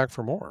coming back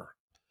for more.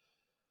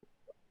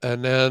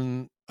 And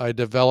then I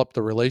developed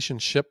a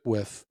relationship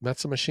with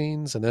Metza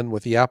Machines, and then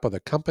with Yappa the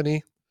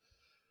company,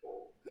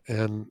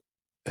 and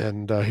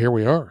here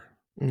we are.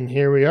 And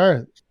here we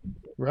are.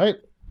 Right.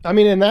 I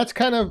mean, and that's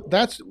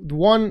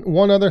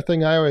one other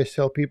thing I always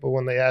tell people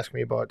when they ask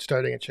me about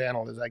starting a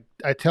channel is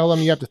I tell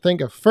them you have to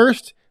think of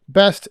first,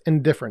 best,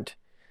 and different.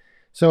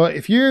 So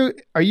if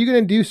are you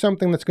going to do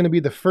something that's going to be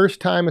the first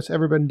time it's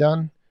ever been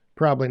done?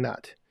 Probably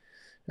not.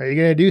 Are you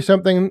going to do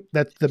something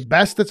that's the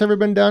best that's ever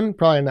been done?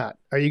 Probably not.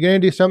 Are you going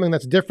to do something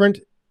that's different?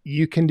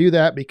 You can do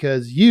that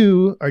because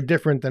you are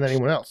different than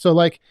anyone else. So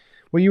like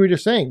what you were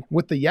just saying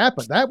with the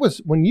Yappa, that was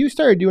when you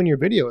started doing your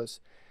videos.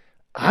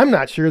 I'm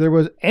not sure there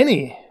was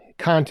any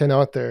content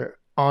out there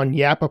on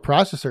Yappa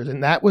processors,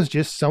 and that was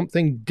just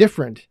something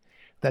different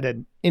that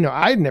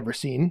I'd never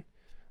seen.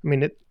 I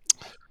mean,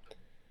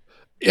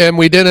 And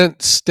we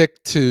didn't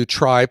stick to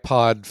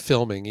tripod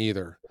filming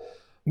either.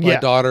 My yeah,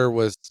 daughter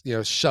was,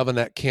 shoving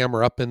that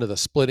camera up into the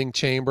splitting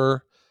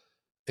chamber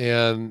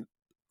and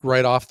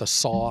right off the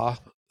saw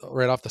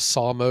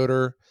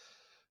motor.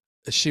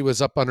 She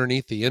was up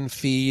underneath the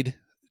infeed,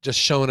 just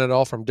showing it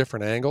all from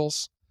different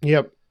angles.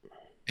 yep,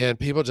 And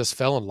people just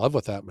fell in love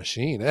with that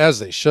machine, as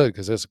they should,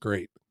 because it's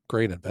a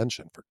great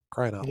invention, for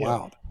crying out yeah,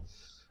 loud.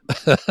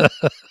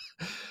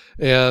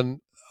 And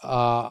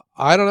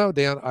I don't know,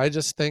 Dan. I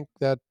just think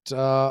that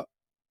I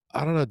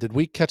don't know. Did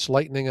we catch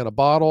lightning in a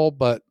bottle?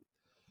 But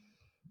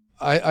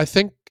I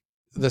think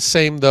the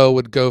same though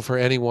would go for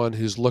anyone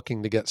who's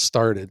looking to get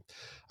started.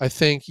 I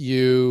think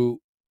you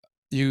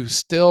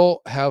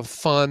still have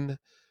fun,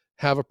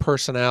 have a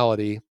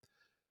personality.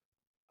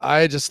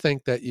 I just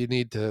think that you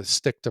need to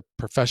stick to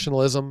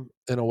professionalism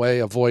in a way,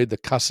 avoid the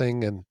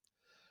cussing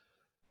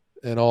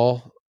and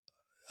all.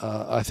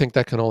 I think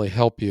that can only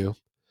help you.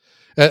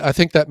 I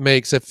think that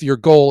makes, if your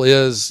goal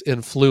is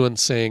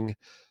influencing,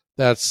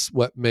 that's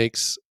what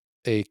makes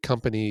a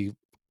company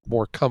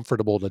more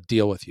comfortable to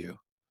deal with you.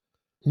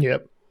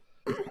 yep,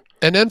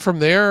 And then from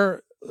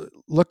there,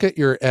 look at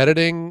your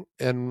editing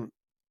and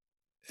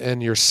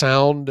your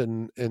sound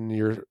and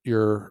your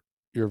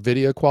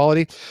video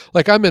quality.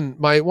 Like I'm in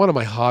one of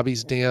my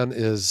hobbies, Dan,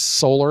 is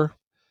solar,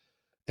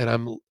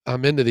 and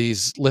I'm into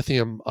these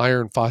lithium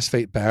iron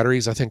phosphate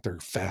batteries. I think they're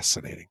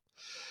fascinating.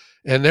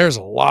 And there's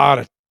a lot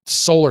of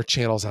solar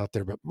channels out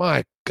there, but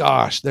my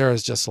gosh, there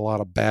is just a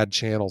lot of bad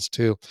channels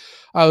too.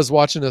 I was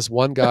watching this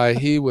one guy,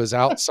 he was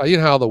outside. You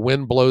know how the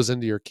wind blows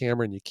into your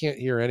camera and you can't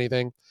hear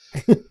anything?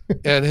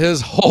 And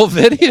his whole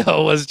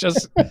video was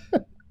just,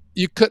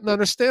 you couldn't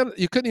understand,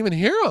 you couldn't even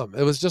hear him.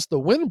 It was just the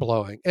wind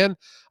blowing. And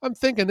I'm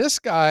thinking this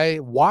guy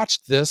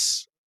watched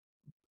this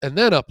and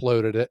then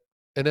uploaded it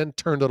and then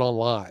turned it on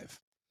live.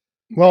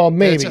 well, And it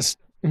maybe, just,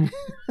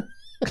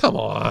 come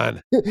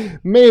on.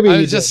 maybe I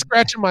he was did. just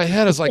scratching my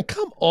head. I was like,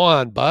 come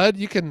on, bud.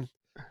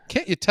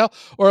 Can't you tell?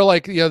 Or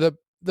like,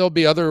 there'll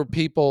be other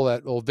people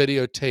that will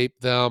videotape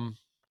them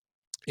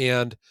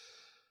and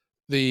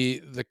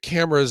the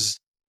cameras,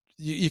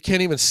 you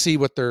can't even see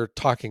what they're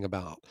talking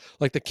about.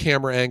 Like the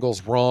camera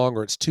angle's wrong,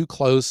 or it's too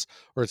close,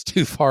 or it's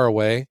too far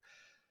away.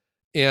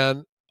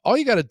 And all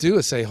you got to do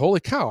is say, holy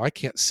cow, I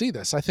can't see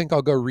this. I think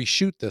I'll go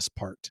reshoot this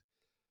part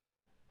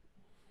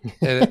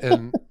and,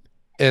 and,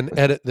 and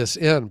edit this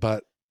in.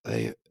 But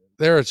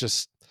there is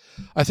just,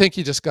 I think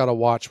you just got to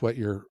watch what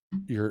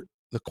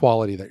the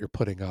quality that you're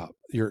putting up,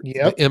 the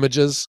Yep,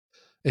 images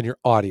and your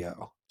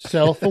audio.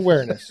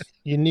 self-awareness.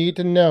 You need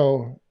to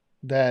know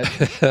that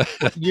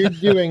what you're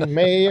doing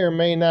may or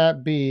may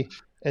not be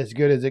as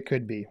good as it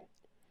could be,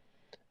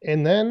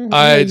 and then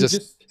I you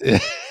just,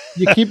 just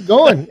you keep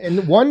going,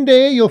 and one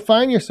day you'll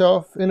find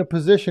yourself in a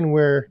position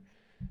where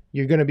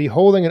you're going to be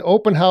holding an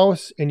open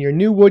house in your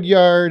new wood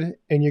yard,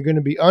 and you're going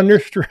to be under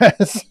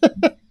stress.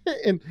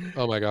 And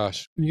oh my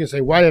gosh, you can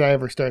say, "Why did I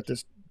ever start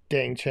this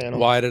dang channel?"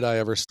 why did I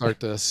ever start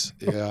this?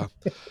 Yeah,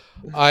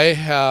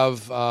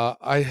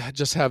 I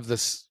just have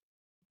this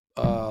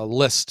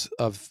list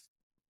of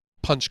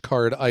punch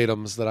card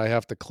items that I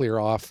have to clear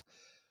off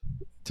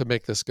to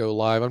make this go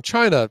live. I'm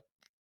trying to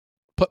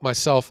put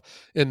myself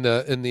in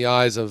the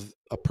eyes of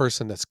a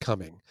person that's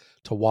coming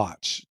to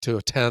watch, to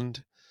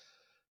attend,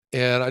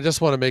 and I just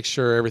want to make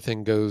sure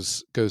everything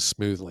goes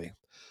smoothly.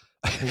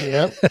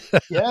 Yep.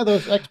 Yeah,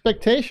 those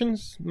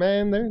expectations,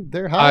 man,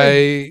 they're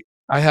high.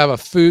 I have a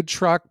food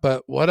truck,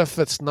 but what if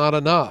it's not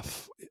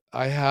enough?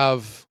 I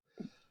have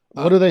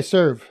What do they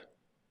serve?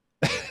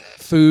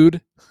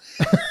 food.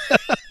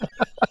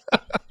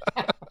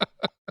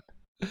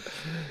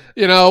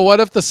 What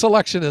if the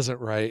selection isn't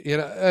right?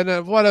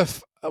 And what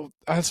if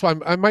that's why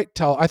I might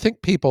tell. I think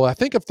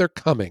if they're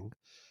coming,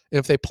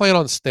 if they plan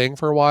on staying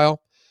for a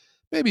while,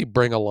 maybe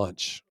bring a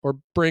lunch or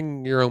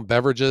bring your own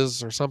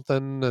beverages or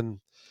something, and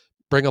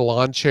bring a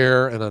lawn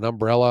chair and an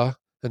umbrella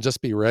and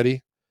just be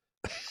ready.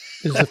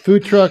 Is the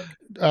food truck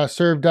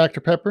serve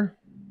Dr. Pepper?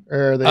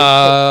 Or are they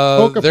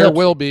Coke or There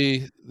will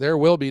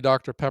Pepsi? be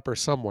Dr. Pepper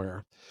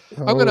somewhere.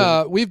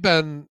 Oh, We've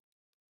been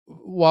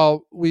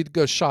while we'd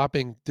go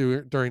shopping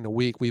during the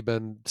week, we've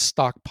been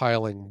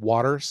stockpiling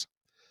waters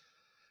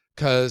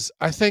because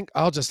I think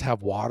I'll just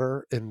have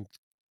water in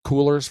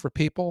coolers for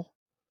people.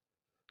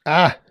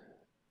 Ah,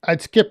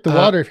 I'd skip the Uh,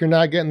 water if you're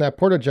not getting that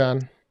porta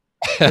john.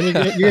 Then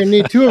you're gonna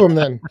need two of them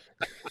then.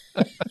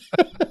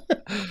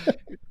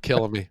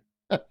 killing me.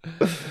 We're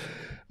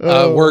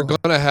Oh,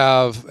 gonna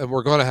have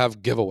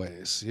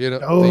giveaways. You know,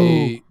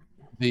 oh,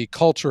 the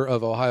culture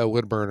of Ohio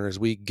Woodburners,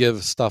 we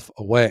give stuff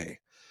away.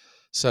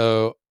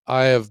 So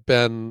I have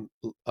been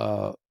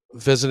uh,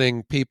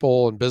 visiting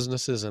people and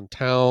businesses in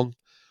town,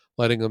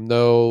 letting them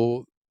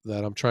know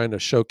that I'm trying to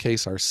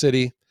showcase our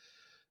city,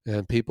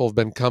 and people have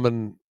been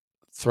coming,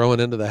 throwing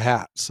into the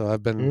hat. So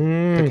I've been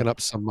mm, picking up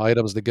some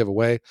items to give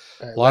away.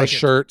 I A lot of like it.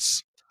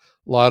 shirts,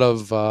 a lot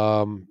of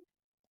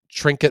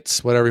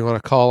trinkets, whatever you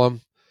want to call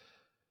them.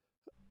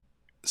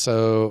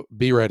 So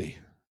be ready.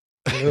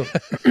 No.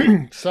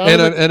 And Sounds like it's and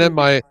gonna then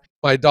be.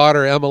 my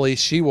daughter Emily,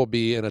 she will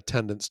be in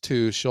attendance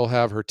too. She'll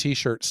have her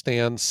T-shirt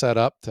stand set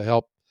up to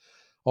help.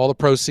 All the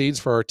proceeds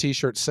for our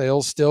T-shirt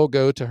sales still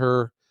go to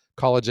her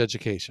college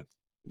education.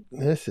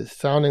 This is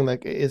sounding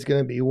like it is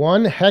going to be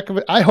one heck of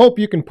it. I hope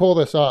you can pull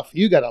this off.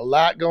 You got a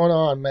lot going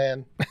on,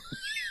 man.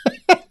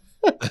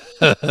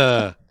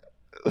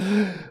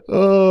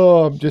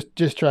 Oh, I'm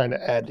just trying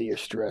to add to your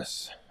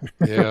stress.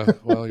 Yeah,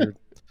 well,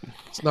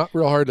 it's not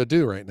real hard to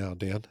do right now,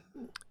 Dan.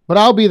 But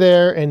I'll be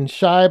there, and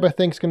Shibe, I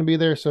think, is going to be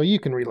there, so you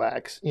can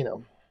relax.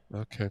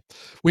 Okay.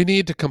 We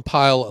need to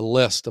compile a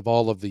list of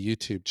all of the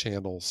YouTube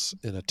channels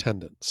in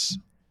attendance.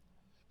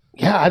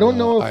 Yeah, I don't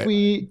know if I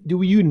we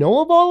do. You know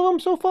of all of them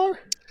so far?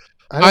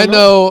 I I don't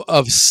know. know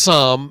of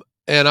some,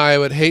 and I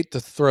would hate to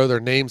throw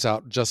their names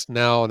out just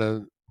now,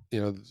 and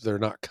then they're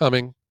not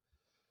coming.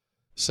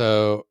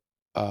 So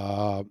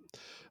uh,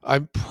 I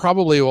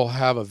probably will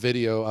have a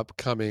video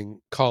upcoming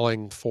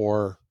calling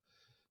for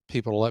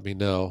people to let me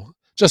know,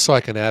 just so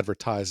I can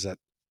advertise that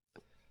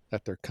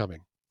they're coming.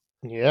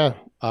 Yeah,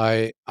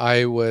 I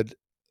would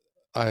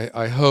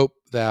I hope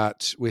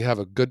that we have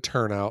a good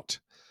turnout,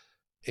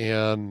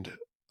 and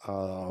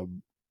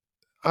um,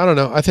 I don't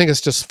know. I think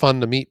it's just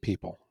fun to meet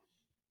people.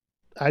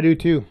 I do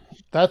too.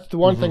 That's the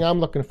one Hmm. thing I'm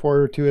looking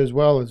forward to as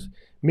well is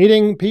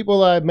meeting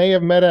people I may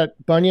have met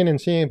at Bunyan and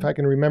seeing if I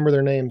can remember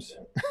their names.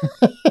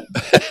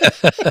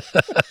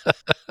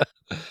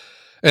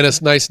 And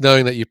it's nice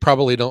knowing that you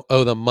probably don't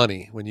owe them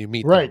money when you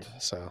meet Right. them.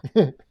 So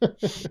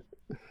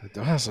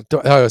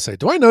I always say,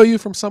 "Do I know you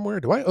from somewhere?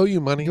 Do I owe you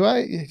money? Do I?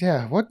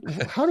 Yeah. What?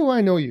 How do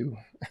I know you?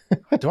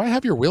 Do I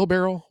have your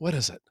wheelbarrow? What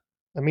is it?"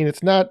 I mean,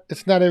 it's not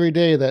every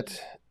day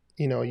that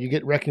you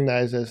get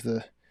recognized as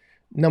the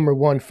number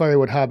one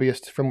firewood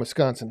hobbyist from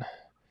Wisconsin.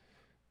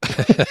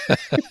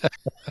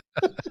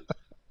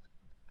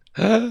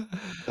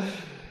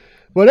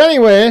 But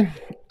anyway,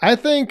 I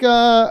think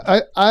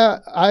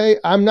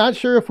I'm not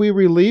sure if we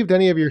relieved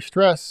any of your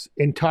stress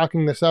in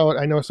talking this out.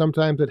 I know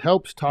sometimes it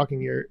helps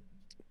talking your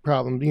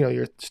problem,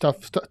 your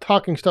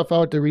talking stuff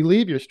out to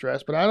relieve your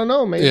stress. But I don't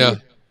know. Yeah.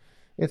 Maybe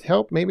it's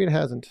helped. Maybe it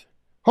hasn't.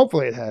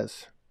 Hopefully, it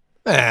has.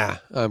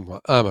 I'm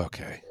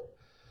okay.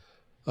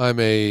 I'm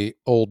a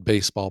old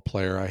baseball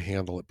player. I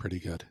handle it pretty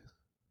good.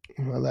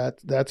 Well,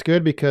 that's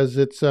good because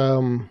it's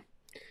We're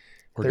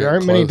there getting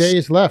aren't many close.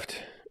 days left.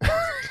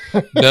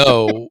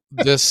 No,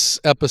 this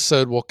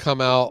episode will come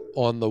out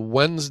on the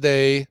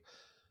Wednesday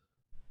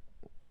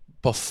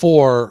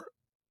before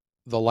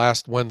the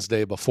last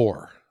Wednesday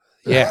before.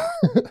 Yeah.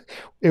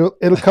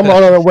 It'll come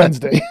out on a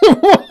Wednesday.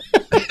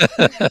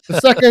 The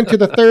second to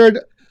the third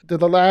to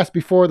the last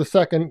before the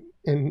second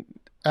and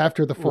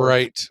after the fourth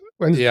Right.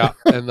 Wednesday. Yeah.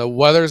 And the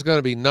weather's going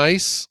to be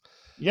nice,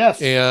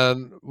 Yes.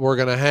 and we're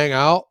going to hang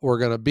out. We're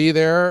going to be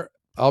there.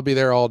 I'll be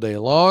there all day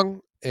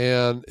long.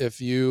 And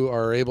if you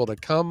are able to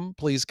come,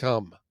 please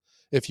come.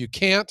 If you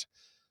can't,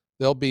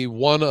 there'll be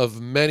one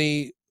of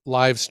many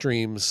live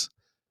streams.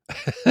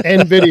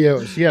 And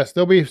videos. Yes,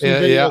 there'll be some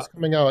Yeah. videos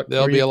coming out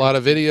There'll where be you a can. lot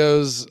of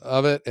videos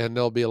of it, and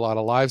there'll be a lot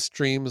of live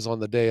streams on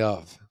the day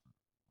of.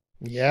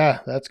 Yeah,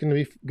 that's gonna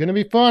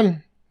be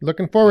fun.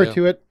 Looking forward Yeah.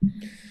 to it.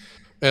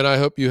 And I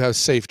hope you have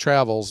safe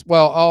travels.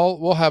 Well,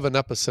 we'll have an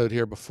episode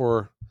here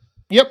before.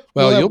 Yep,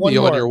 we'll Well, have you'll one be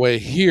on more. your way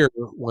here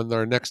when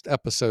our next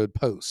episode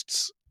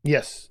posts.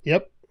 Yes.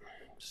 Yep.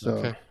 So,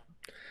 Okay.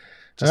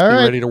 Just all be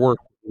right. ready to work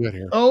good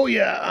here. Oh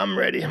yeah, I'm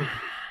ready.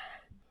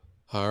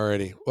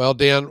 Alrighty. Well,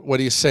 Dan, what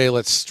do you say?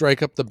 Let's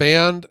strike up the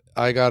band.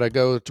 I gotta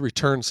go to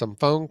return some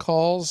phone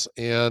calls,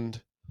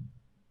 and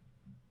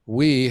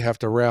we have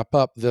to wrap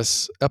up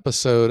this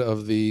episode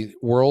of the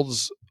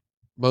world's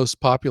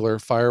most popular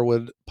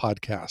firewood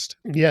podcast.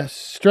 Yes,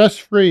 stress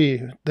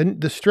free.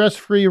 The stress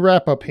free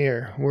wrap up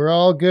here. We're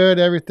all good.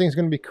 Everything's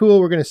gonna be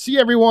cool. We're gonna see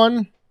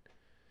everyone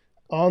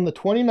on the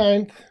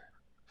 29th.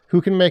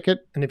 Who can make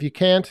it? And if you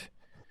can't,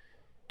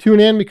 tune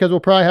in because we'll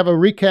probably have a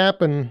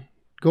recap and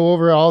go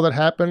over all that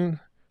happened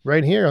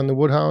right here on the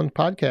Woodhound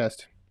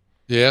podcast.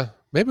 Yeah.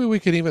 Maybe we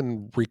could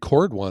even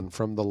record one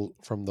from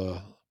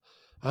the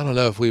I don't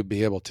know if we'd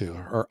be able to.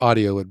 Our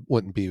audio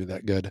wouldn't be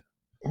that good.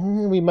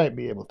 We might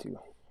be able to.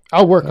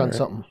 I'll work All on right.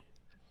 something.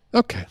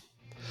 Okay.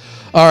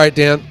 All right,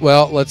 Dan.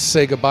 Well, let's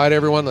say goodbye to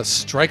everyone. Let's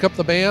strike up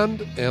the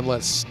band and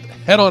let's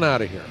head on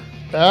out of here.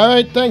 All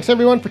right. Thanks,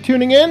 everyone, for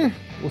tuning in.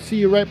 We'll see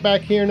you right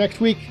back here next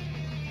week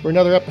for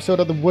another episode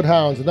of the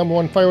Woodhounds, the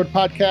 #1 firewood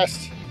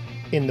podcast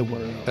in the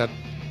world.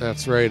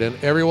 That's right.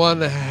 And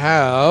everyone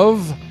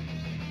have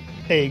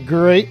a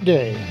great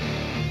day.